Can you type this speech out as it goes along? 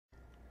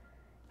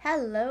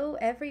Hello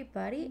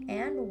everybody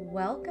and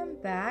welcome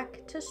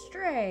back to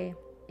Stray.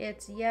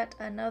 It's yet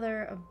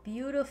another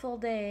beautiful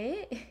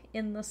day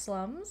in the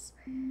slums.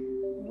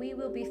 We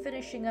will be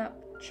finishing up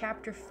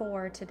chapter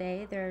 4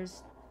 today.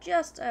 There's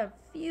just a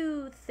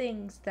few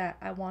things that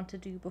I want to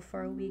do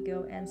before we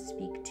go and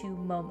speak to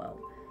Momo.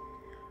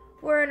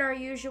 We're in our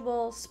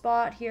usual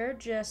spot here,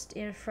 just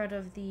in front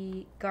of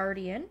the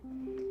Guardian.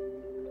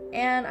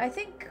 And I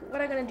think what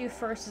I'm going to do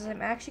first is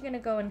I'm actually going to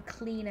go and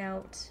clean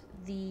out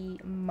the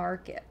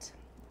market.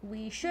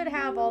 We should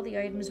have all the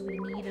items we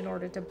need in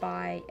order to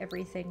buy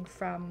everything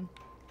from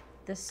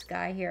this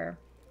guy here.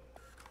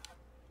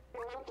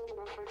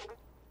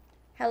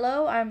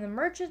 Hello, I'm the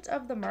merchant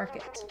of the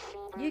market.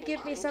 You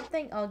give me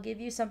something, I'll give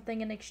you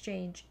something in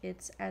exchange.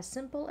 It's as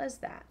simple as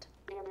that.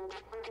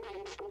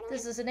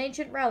 This is an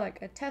ancient relic,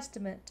 a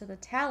testament to the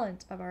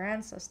talent of our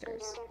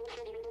ancestors.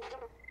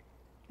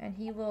 And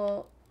he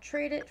will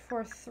trade it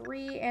for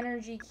 3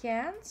 energy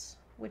cans,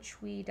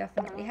 which we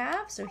definitely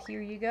have, so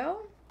here you go.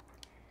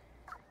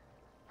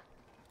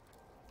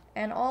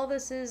 And all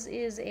this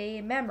is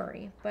a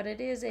memory, but it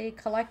is a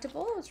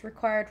collectible. It's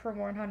required for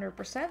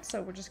 100%,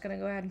 so we're just going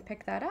to go ahead and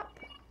pick that up.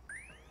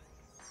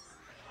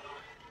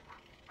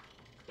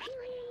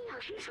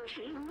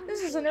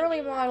 This is an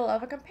early model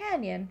of a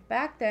companion.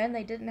 Back then,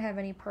 they didn't have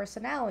any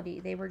personality.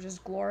 They were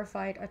just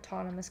glorified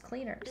autonomous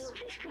cleaners.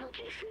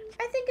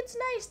 I think it's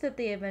nice that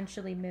they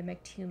eventually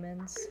mimicked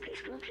humans.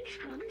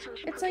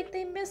 It's like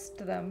they missed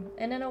them,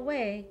 and in a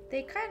way,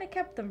 they kind of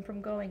kept them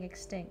from going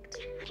extinct.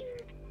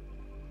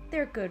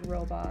 They're good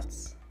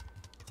robots.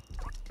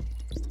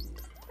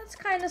 That's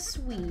kind of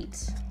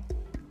sweet.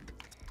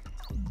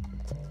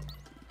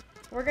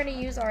 We're gonna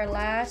use our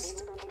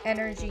last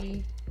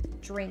energy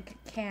drink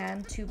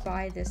can to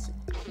buy this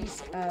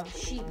piece of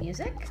sheet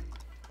music.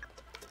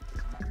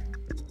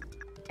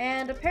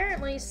 And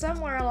apparently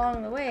somewhere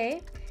along the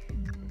way,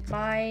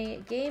 my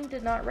game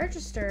did not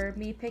register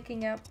me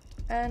picking up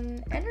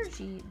an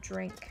energy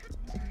drink.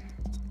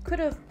 Could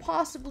have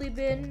possibly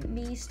been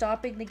me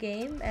stopping the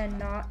game and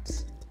not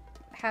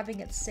having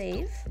it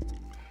save.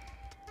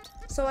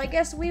 So I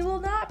guess we will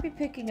not be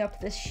picking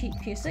up this sheet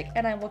music,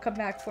 and I will come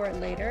back for it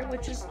later,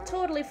 which is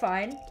totally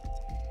fine.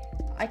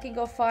 I can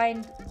go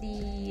find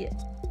the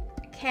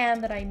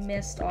can that I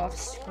missed off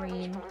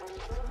screen.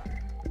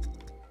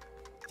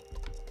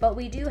 But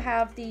we do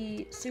have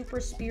the Super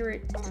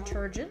Spirit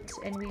detergent,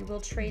 and we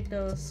will trade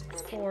those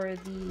for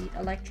the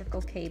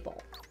electrical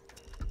cable.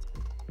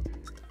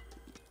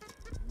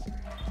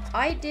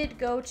 I did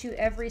go to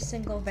every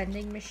single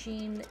vending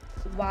machine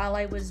while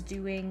I was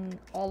doing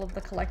all of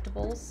the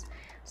collectibles,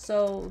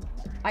 so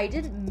I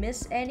didn't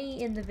miss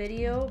any in the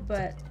video,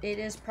 but it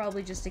is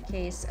probably just a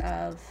case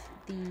of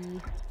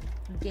the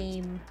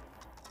game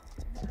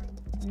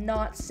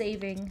not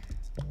saving,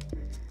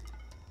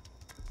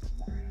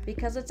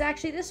 because it's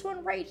actually this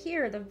one right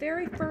here, the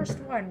very first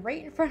one,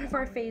 right in front of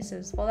our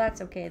faces. Well,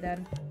 that's okay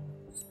then.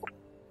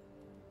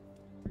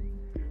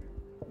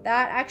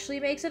 That actually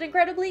makes it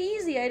incredibly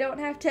easy. I don't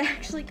have to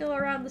actually go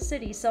around the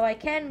city, so I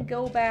can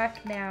go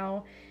back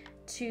now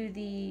to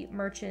the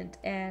merchant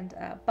and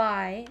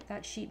buy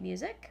that sheet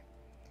music.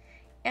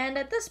 And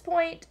at this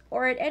point,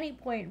 or at any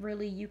point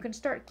really, you can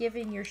start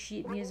giving your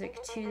sheet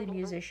music to the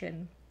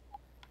musician.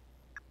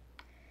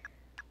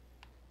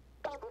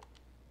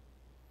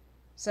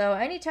 So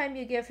anytime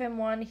you give him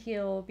one,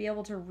 he'll be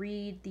able to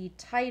read the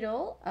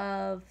title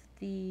of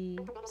the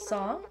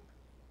song,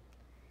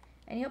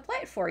 and he'll play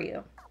it for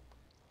you.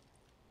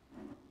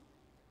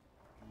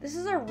 This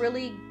is a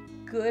really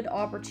good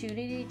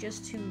opportunity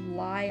just to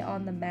lie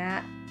on the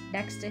mat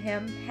next to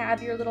him,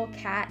 have your little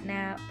cat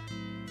nap,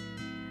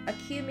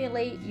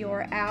 accumulate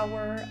your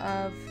hour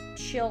of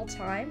chill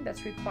time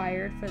that's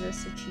required for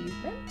this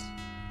achievement,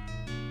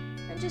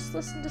 and just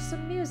listen to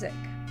some music.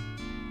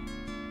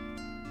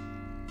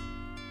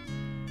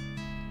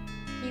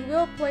 He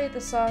will play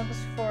the songs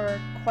for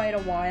quite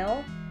a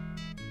while.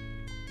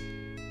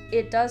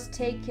 It does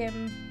take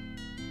him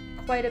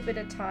quite a bit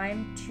of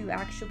time to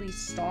actually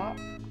stop,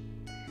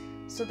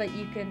 so that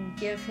you can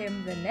give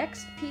him the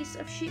next piece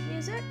of sheet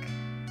music.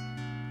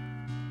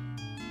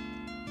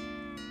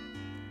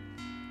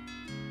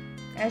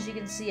 As you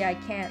can see, I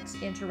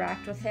can't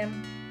interact with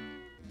him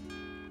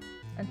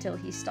until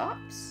he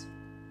stops.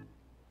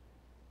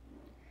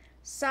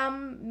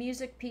 Some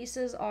music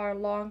pieces are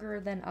longer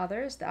than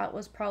others. That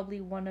was probably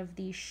one of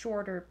the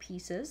shorter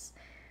pieces,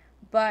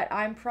 but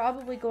I'm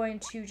probably going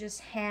to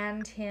just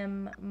hand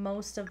him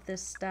most of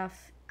this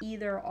stuff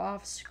either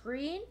off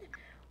screen,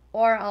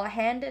 or I'll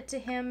hand it to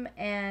him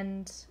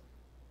and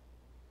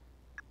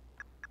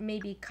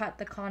maybe cut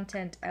the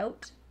content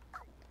out.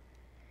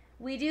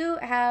 We do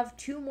have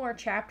 2 more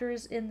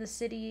chapters in the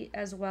city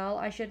as well,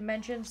 I should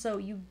mention, so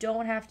you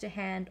don't have to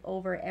hand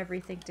over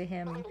everything to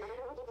him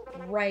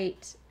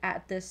right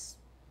at this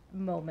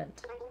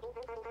moment.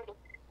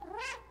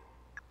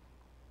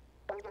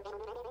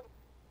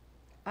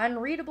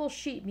 Unreadable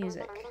sheet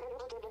music.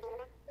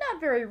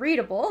 Not very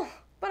readable,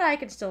 but I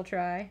can still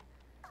try.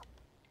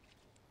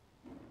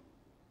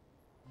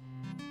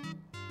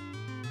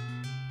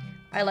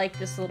 I like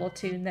this little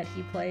tune that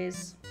he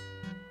plays.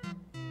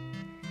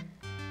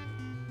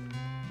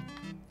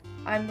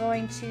 I'm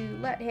going to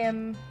let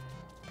him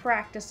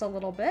practice a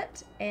little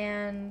bit,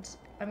 and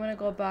I'm going to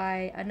go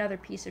buy another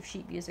piece of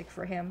sheet music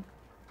for him.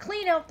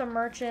 Clean out the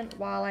merchant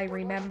while I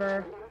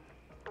remember.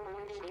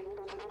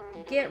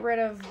 Get rid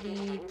of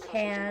the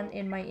can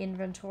in my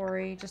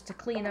inventory, just to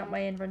clean up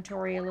my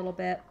inventory a little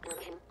bit.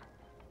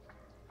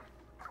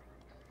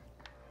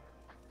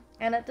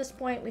 And at this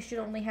point, we should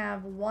only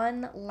have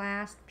one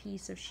last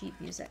piece of sheet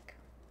music.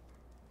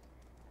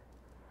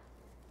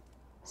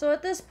 So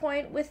at this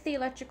point, with the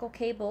electrical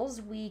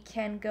cables, we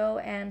can go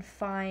and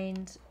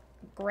find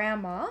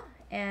Grandma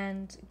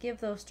and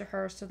give those to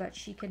her so that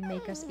she can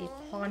make us a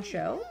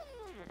poncho.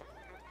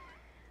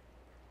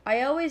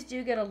 I always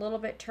do get a little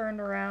bit turned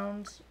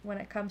around when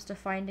it comes to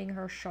finding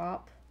her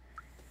shop.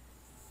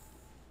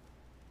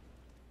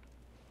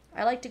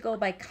 I like to go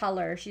by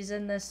color. She's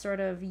in this sort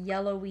of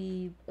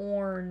yellowy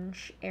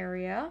orange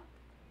area.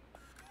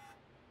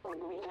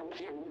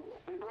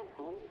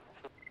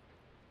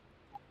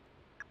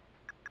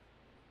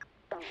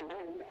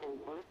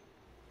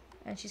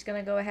 And she's going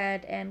to go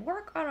ahead and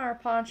work on our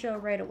poncho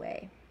right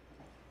away.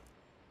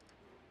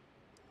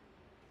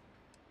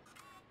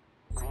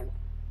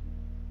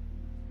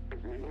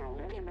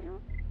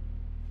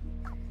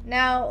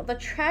 Now, the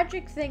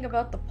tragic thing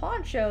about the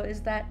poncho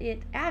is that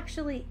it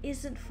actually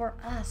isn't for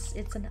us.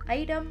 It's an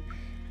item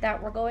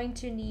that we're going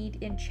to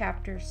need in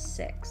Chapter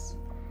 6.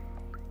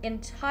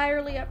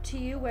 Entirely up to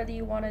you whether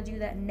you want to do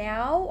that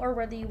now or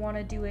whether you want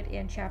to do it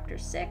in Chapter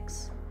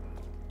 6.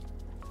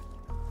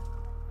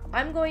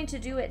 I'm going to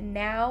do it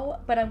now,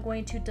 but I'm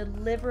going to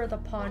deliver the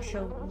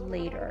poncho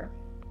later.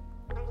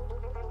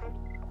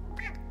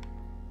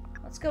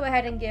 Let's go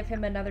ahead and give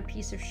him another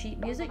piece of sheet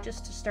music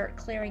just to start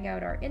clearing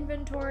out our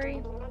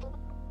inventory.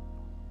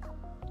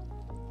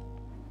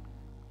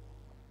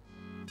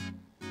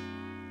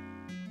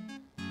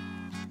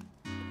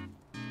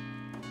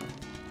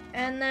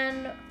 And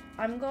then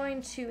I'm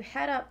going to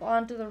head up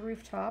onto the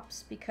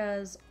rooftops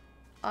because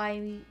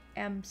I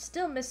am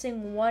still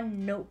missing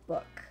one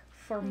notebook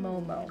for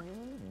Momo.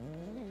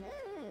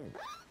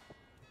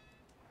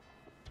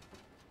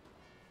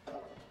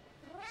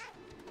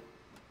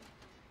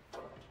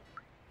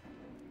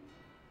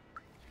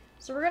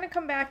 So we're going to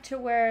come back to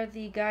where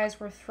the guys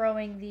were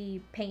throwing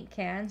the paint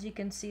cans. You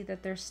can see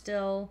that they're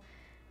still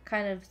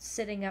kind of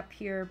sitting up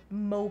here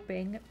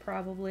moping,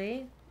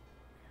 probably.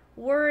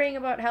 Worrying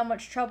about how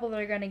much trouble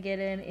they're going to get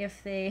in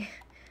if they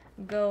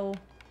go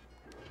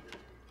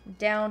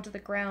down to the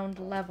ground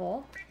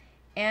level.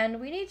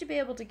 And we need to be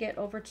able to get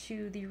over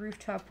to the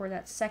rooftop where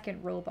that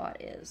second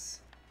robot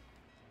is.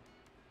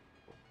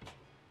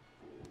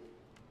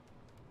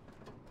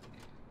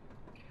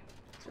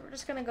 So we're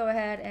just going to go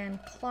ahead and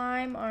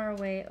climb our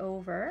way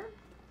over.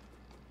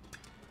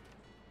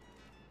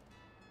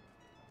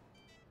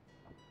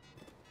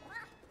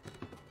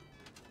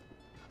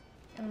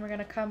 And we're going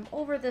to come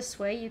over this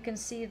way. You can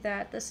see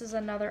that this is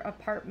another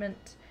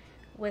apartment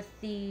with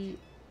the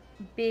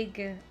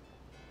big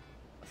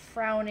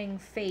frowning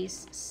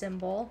face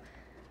symbol.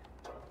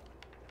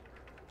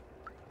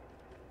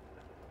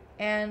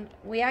 And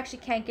we actually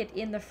can't get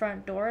in the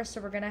front door,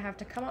 so we're going to have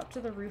to come up to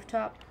the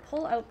rooftop,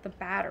 pull out the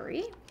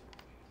battery,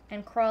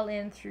 and crawl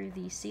in through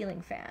the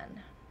ceiling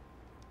fan.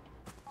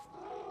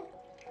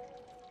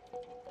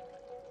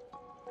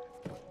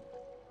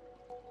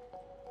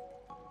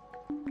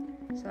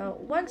 So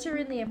once you're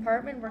in the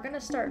apartment, we're going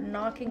to start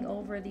knocking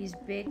over these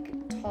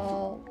big,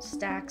 tall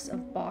stacks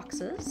of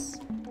boxes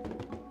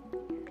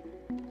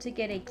to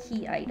get a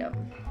key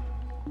item.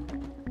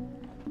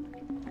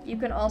 You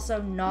can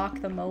also knock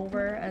them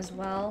over as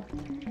well.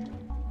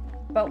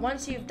 But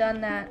once you've done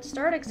that,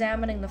 start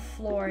examining the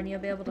floor and you'll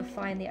be able to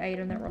find the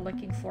item that we're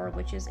looking for,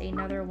 which is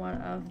another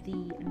one of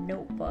the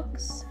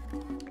notebooks.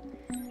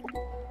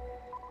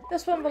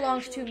 This one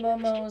belongs to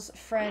Momo's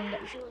friend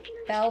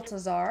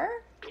Baltazar.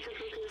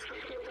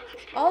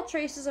 All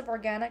traces of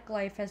organic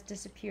life has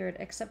disappeared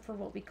except for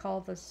what we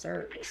call the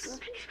Zergs.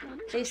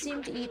 They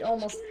seem to eat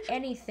almost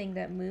anything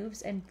that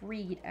moves and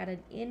breed at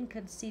an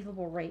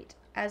inconceivable rate,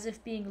 as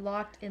if being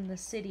locked in the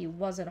city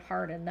wasn't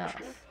hard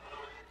enough.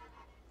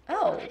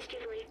 Oh,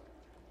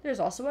 there's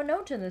also a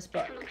note in this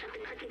book.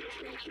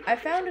 I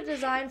found a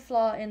design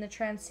flaw in the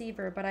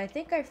transceiver, but I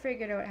think I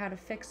figured out how to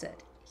fix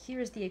it.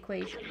 Here's the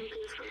equation.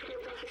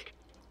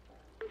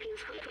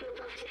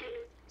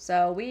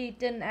 So we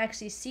didn't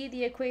actually see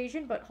the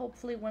equation, but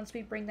hopefully once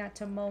we bring that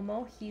to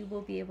Momo, he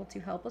will be able to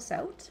help us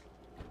out.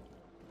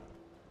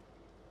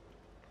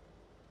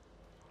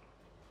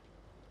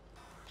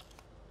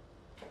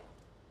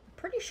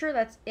 Pretty sure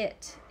that's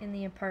it in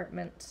the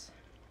apartment.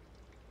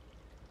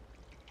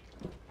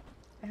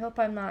 I hope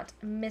I'm not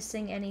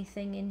missing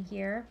anything in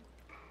here.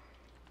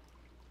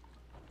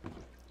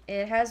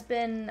 It has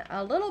been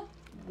a little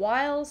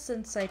while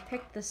since I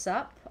picked this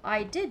up.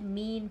 I did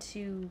mean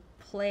to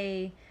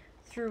play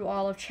through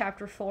all of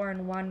Chapter 4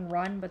 in one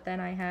run, but then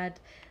I had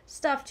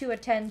stuff to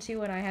attend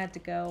to and I had to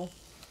go.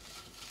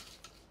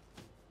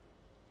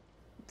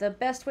 The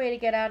best way to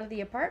get out of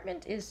the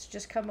apartment is to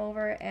just come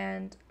over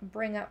and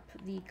bring up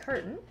the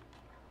curtain,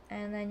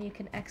 and then you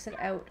can exit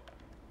out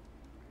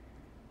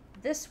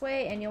this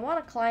way, and you'll want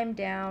to climb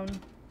down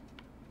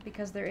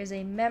because there is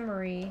a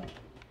memory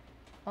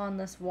on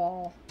this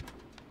wall.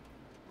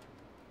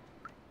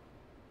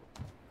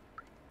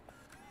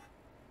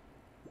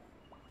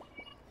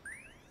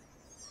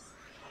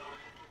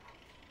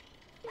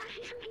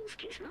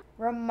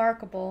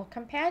 Remarkable.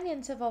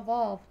 Companions have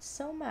evolved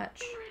so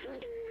much.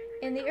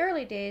 In the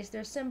early days,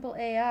 their simple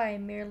AI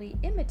merely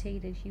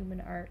imitated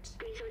human art.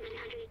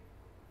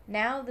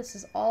 Now this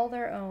is all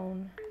their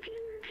own.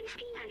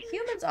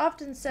 Humans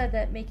often said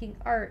that making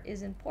art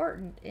is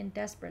important in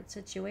desperate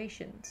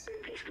situations.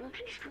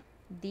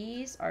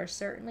 These are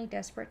certainly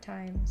desperate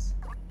times.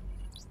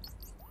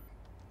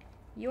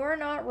 You're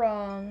not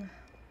wrong.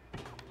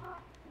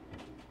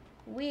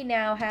 We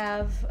now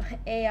have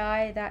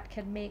AI that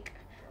can make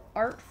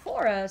art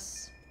for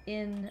us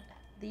in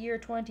the year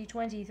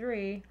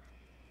 2023.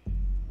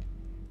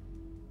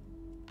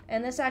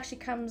 And this actually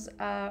comes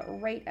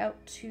right out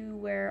to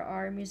where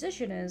our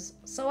musician is.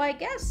 So I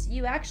guess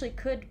you actually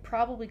could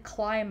probably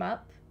climb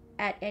up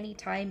at any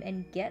time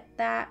and get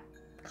that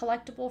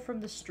collectible from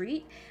the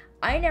street.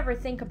 I never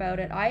think about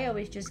it. I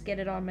always just get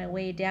it on my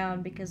way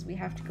down because we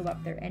have to go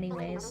up there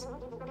anyways.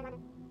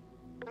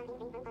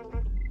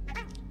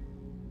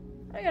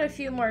 I got a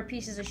few more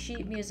pieces of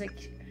sheet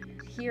music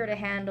here to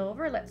hand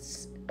over.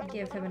 Let's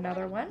give him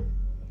another one.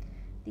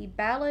 The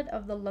Ballad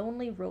of the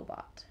Lonely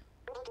Robot.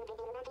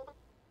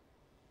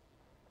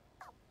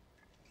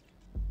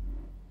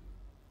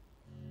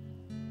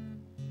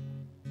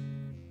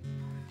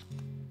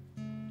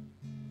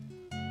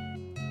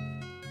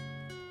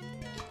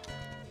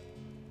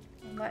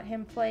 Let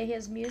him play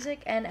his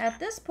music, and at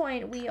this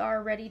point we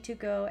are ready to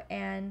go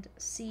and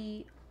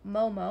see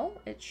Momo.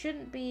 It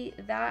shouldn't be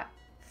that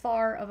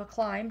far of a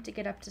climb to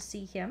get up to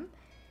see him.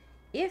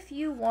 If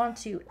you want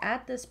to,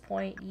 at this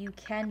point, you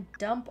can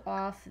dump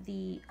off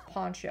the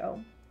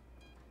poncho.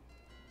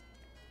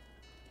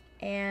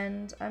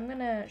 And I'm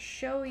gonna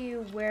show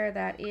you where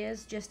that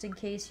is, just in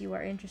case you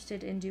are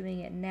interested in doing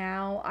it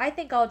now. I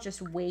think I'll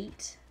just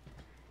wait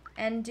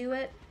and do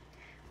it,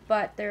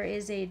 but there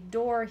is a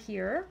door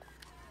here.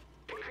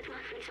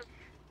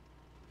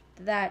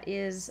 That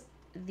is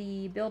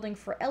the building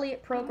for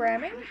Elliot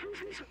programming,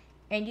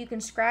 and you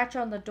can scratch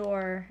on the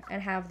door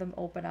and have them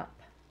open up.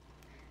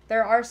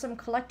 There are some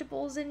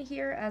collectibles in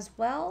here as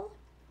well,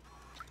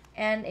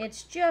 and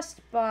it's just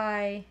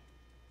by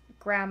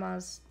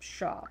Grandma's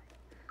shop.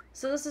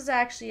 So this is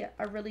actually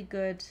a really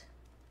good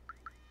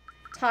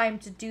time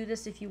to do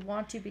this if you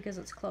want to, because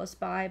it's close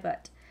by,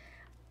 but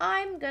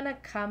I'm gonna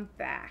come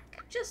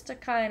back just to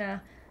kind of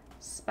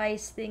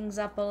spice things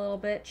up a little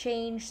bit,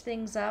 change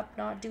things up,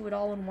 not do it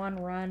all in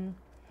one run.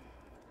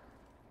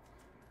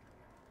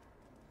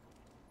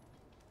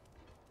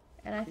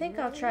 And I think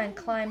I'll try and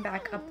climb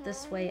back up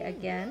this way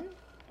again,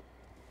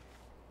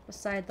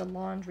 beside the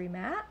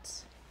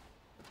laundromat.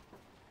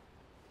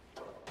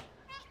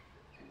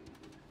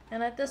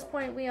 And at this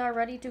point we are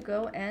ready to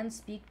go and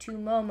speak to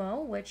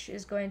Momo, which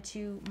is going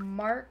to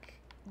mark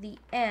the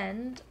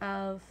end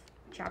of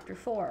chapter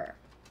 4.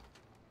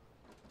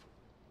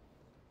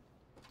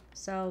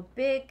 So,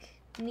 big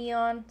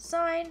neon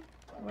sign.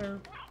 We're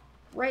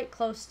right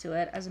close to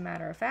it, as a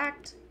matter of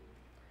fact.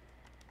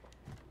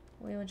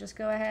 We will just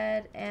go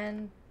ahead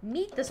and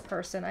meet this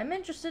person. I'm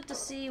interested to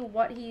see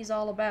what he's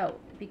all about,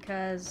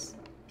 because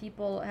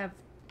people have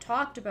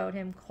talked about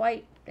him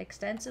quite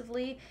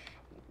extensively.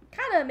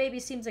 Kind of maybe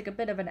seems like a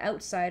bit of an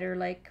outsider,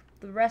 like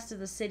the rest of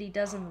the city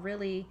doesn't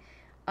really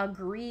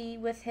agree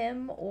with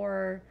him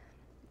or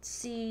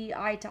see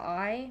eye to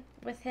eye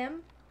with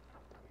him.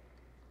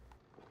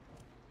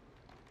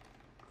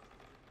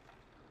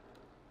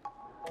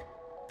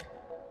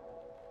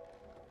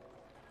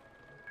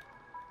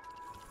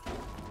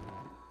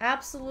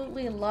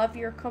 Absolutely love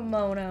your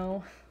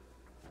kimono.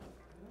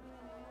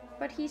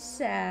 But he's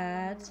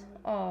sad.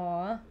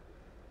 Aww.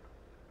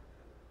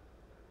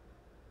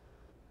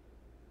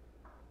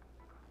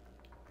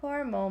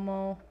 Poor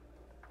Momo.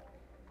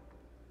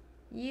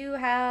 You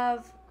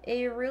have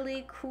a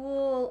really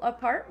cool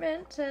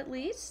apartment, at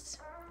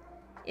least.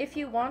 If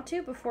you want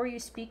to, before you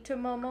speak to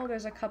Momo,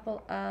 there's a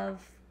couple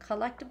of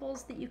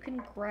collectibles that you can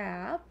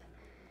grab.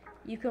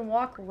 You can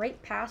walk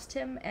right past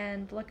him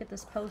and look at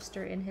this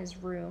poster in his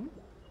room.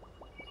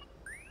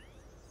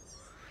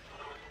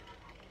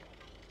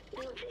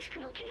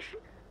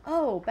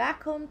 Oh,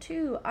 Back Home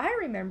 2. I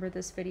remember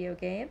this video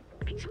game.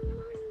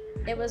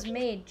 It was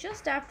made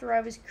just after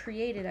I was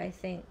created, I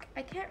think.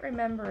 I can't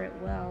remember it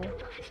well.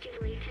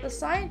 The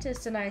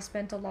scientist and I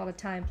spent a lot of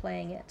time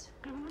playing it.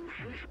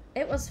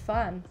 It was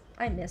fun.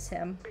 I miss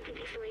him.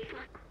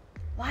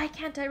 Why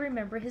can't I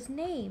remember his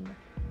name?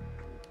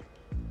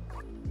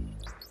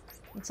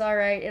 It's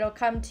alright, it'll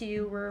come to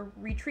you. We're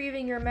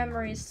retrieving your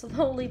memories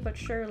slowly but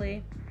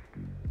surely.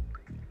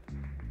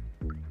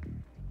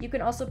 You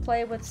can also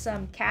play with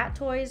some cat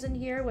toys in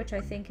here, which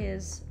I think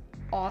is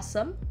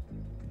awesome.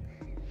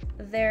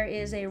 there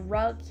is a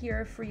rug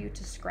here for you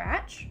to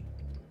scratch.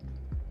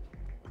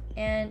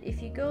 And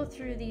if you go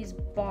through these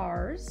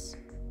bars,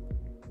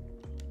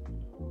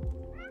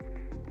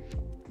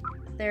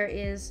 there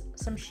is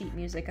some sheet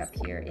music up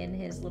here in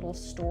his little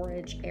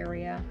storage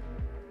area.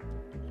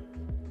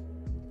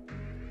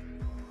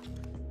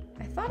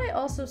 I thought I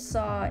also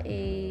saw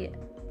a...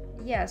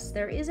 Yes,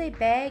 there is a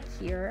bag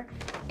here,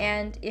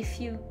 and if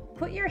you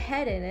put your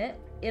head in it,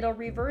 it'll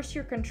reverse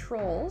your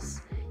controls.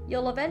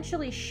 You'll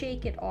eventually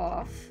shake it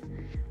off,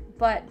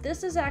 but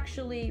this is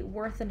actually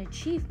worth an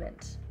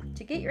achievement.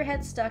 To get your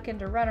head stuck and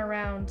to run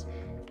around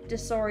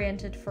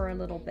disoriented for a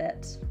little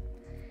bit.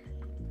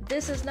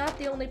 This is not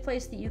the only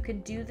place that you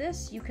can do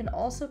this. You can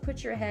also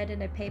put your head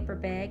in a paper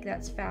bag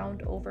that's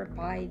found over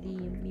by the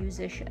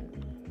musician.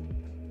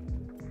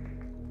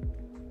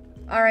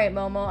 Alright,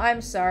 Momo, I'm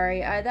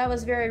sorry. That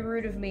was very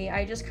rude of me.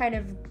 I just kind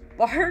of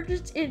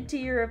barged into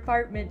your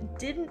apartment,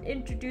 didn't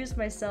introduce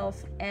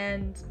myself,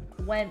 and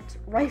went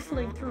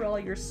rifling through all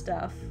your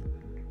stuff.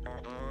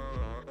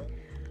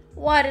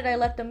 Why did I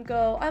let them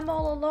go? I'm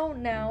all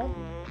alone now.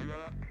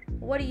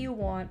 What do you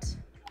want?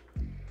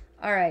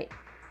 Alright,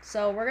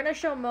 so we're gonna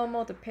show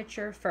Momo the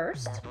picture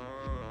first.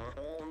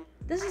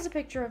 This is a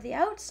picture of the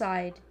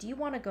outside. Do you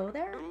want to go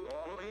there?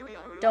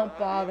 Don't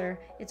bother.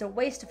 It's a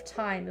waste of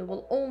time. It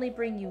will only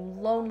bring you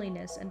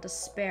loneliness and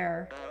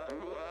despair.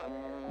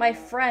 My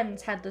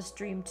friends had this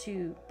dream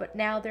too, but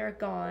now they're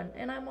gone,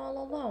 and I'm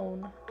all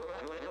alone.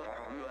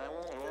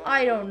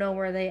 I don't know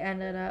where they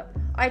ended up.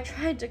 I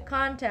tried to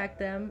contact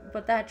them,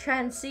 but that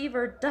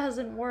transceiver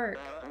doesn't work.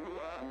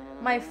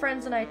 My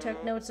friends and I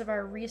took notes of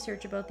our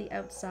research about the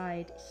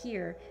outside.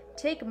 Here,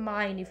 take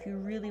mine if you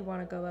really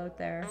want to go out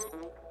there.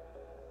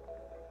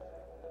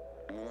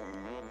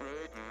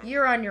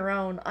 You're on your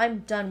own. I'm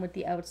done with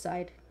the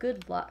outside.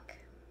 Good luck.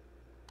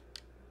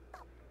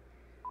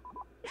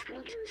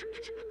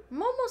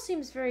 Momo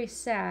seems very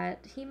sad.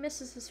 He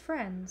misses his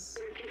friends.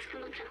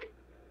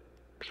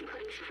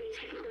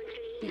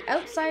 The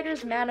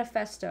Outsider's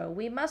Manifesto.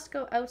 We must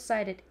go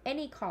outside at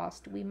any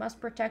cost. We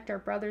must protect our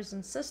brothers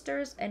and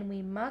sisters, and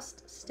we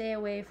must stay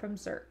away from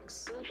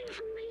Zerks.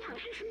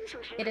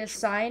 It is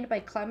signed by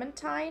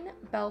Clementine,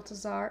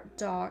 Balthazar,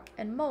 Doc,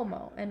 and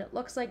Momo, and it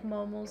looks like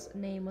Momo's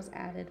name was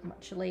added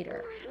much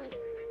later.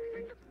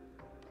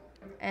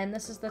 And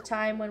this is the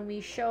time when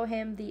we show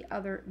him the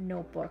other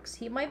notebooks.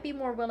 He might be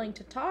more willing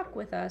to talk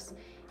with us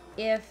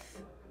if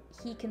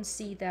he can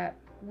see that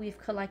we've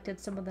collected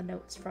some of the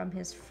notes from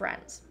his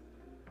friends.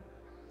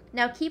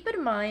 Now keep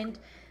in mind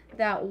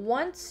that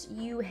once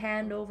you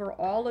hand over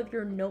all of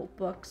your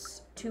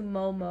notebooks to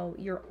Momo,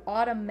 you're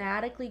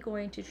automatically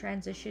going to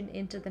transition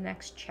into the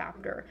next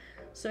chapter.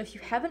 So if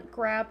you haven't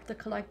grabbed the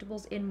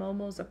collectibles in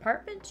Momo's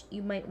apartment,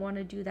 you might want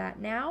to do that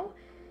now.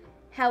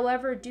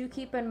 However, do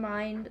keep in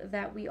mind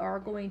that we are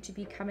going to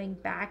be coming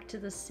back to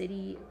the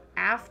city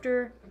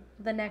after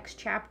the next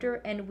chapter,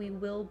 and we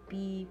will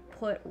be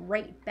put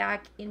right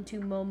back into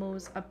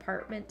Momo's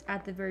apartment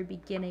at the very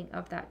beginning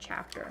of that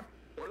chapter.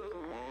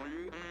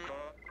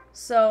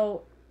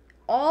 So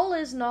all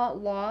is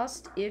not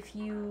lost if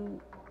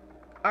you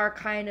are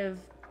kind of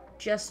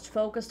just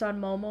focused on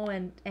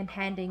Momo and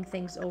handing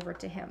things over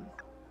to him.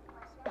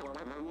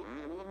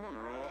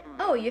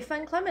 Oh, you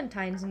found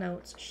Clementine's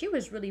notes. She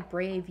was really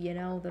brave, you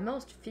know, the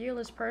most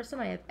fearless person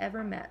I have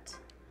ever met.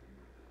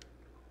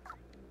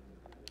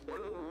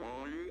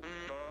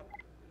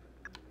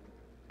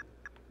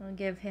 I'll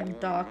give him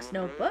Doc's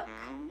notebook.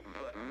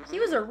 He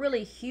was a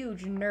really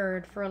huge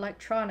nerd for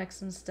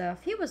electronics and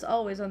stuff. He was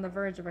always on the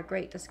verge of a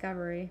great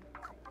discovery.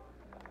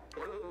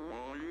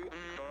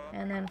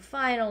 And then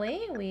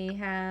finally, we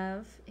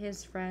have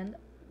his friend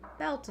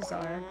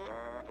Balthazar.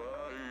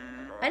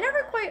 I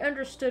never quite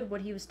understood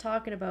what he was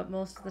talking about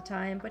most of the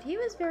time, but he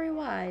was very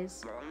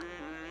wise.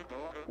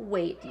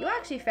 Wait, you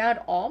actually found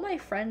all my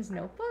friends'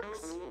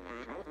 notebooks?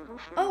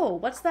 Oh,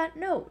 what's that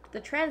note? The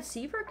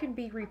transceiver can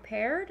be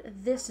repaired?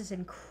 This is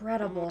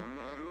incredible.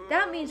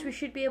 That means we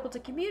should be able to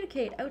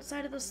communicate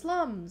outside of the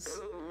slums.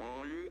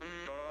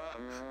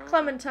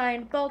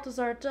 Clementine,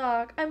 Balthazar,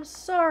 Doc, I'm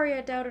sorry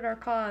I doubted our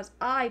cause.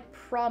 I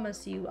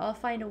promise you I'll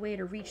find a way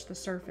to reach the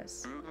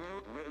surface.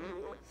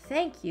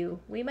 Thank you.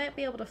 We might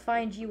be able to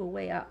find you a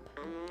way up.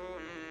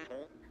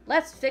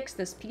 Let's fix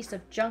this piece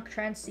of junk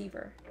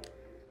transceiver.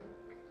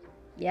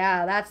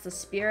 Yeah, that's the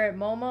spirit,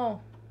 Momo.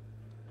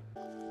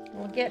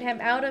 We'll get him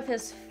out of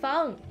his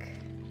funk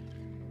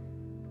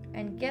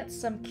and get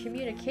some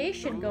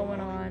communication going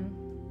on.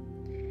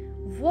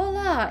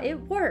 Voila, it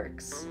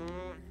works.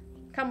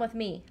 Come with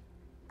me.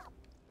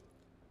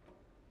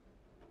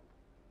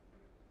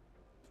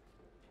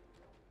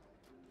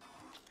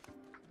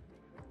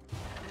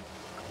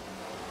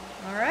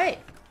 All right.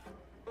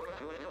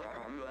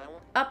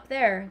 Up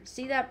there,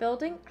 see that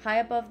building high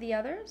above the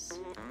others?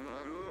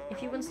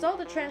 If you install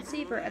the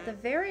transceiver at the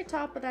very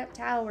top of that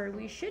tower,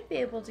 we should be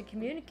able to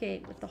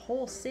communicate with the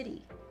whole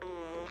city.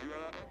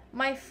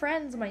 My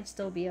friends might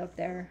still be out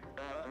there.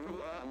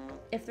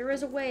 If there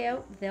is a way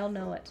out, they'll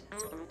know it.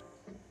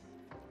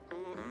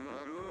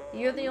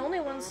 You're the only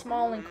one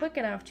small and quick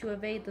enough to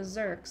evade the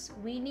Zerks.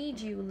 We need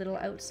you, little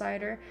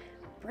outsider.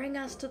 Bring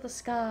us to the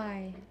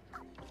sky.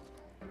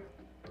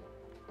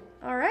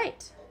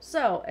 Alright,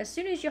 so as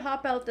soon as you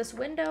hop out this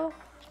window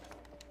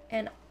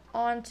and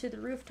onto the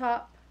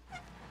rooftop,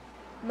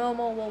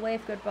 Momo will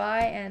wave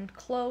goodbye and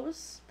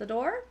close the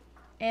door.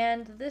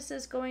 And this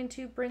is going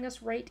to bring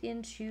us right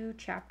into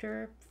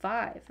chapter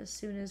 5 as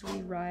soon as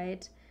we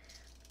ride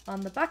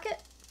on the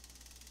bucket.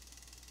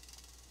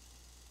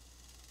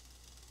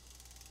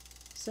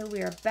 So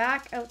we are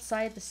back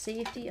outside the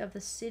safety of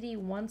the city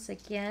once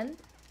again.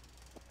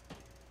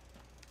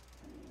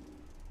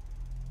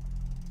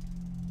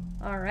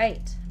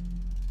 Alright.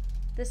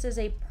 This is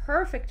a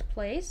perfect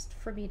place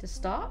for me to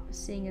stop,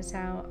 seeing as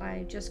how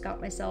I just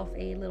got myself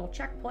a little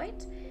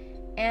checkpoint.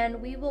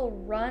 And we will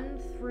run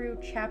through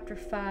chapter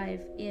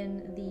 5 in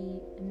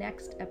the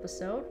next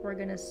episode. We're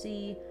going to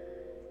see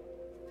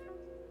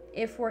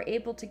if we're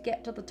able to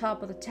get to the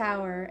top of the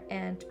tower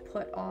and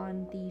put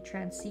on the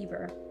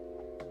transceiver.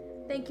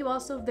 Thank you all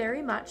so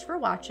very much for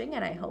watching,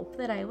 and I hope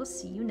that I will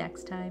see you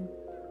next time.